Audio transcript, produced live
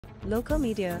Local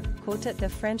media quoted the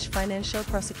French Financial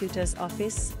Prosecutor's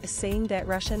Office saying that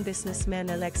Russian businessman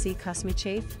Aleksey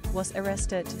Kuzmichev was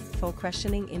arrested for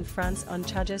questioning in France on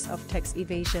charges of tax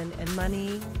evasion and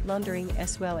money laundering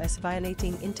as well as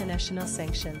violating international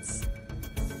sanctions.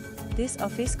 This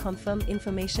office confirmed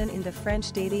information in the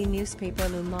French daily newspaper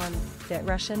Le Monde that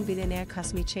Russian billionaire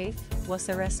Kuzmichev was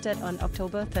arrested on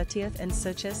October 30th and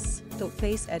searches took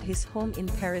place at his home in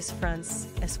Paris, France,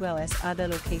 as well as other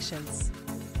locations.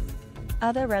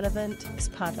 Other relevant as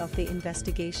part of the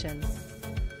investigation.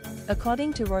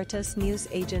 According to Reuters news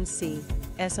agency,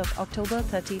 as of October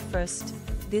 31st,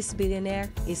 this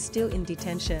billionaire is still in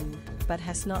detention, but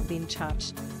has not been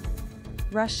charged.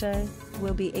 Russia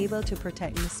will be able to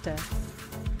protect Mr.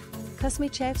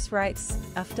 Kuzmichev's rights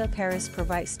after Paris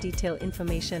provides detailed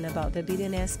information about the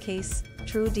billionaire's case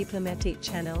through diplomatic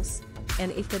channels,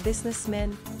 and if the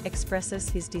businessman expresses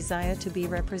his desire to be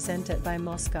represented by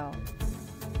Moscow.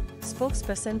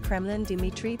 Spokesperson Kremlin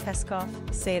Dmitry Peskov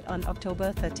said on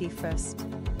October 31st.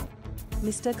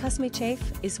 Mr. Kuzmichev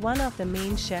is one of the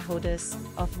main shareholders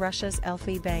of Russia's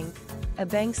Alfa Bank, a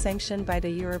bank sanctioned by the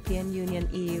European Union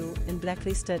 (EU) and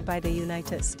blacklisted by the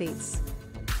United States.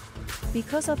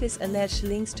 Because of its alleged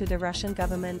links to the Russian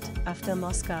government after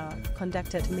Moscow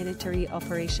conducted military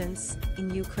operations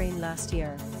in Ukraine last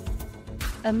year.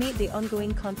 Amid the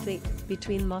ongoing conflict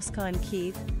between Moscow and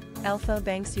Kyiv, Alfa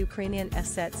Bank's Ukrainian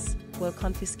assets were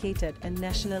confiscated and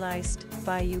nationalized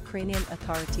by Ukrainian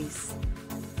authorities.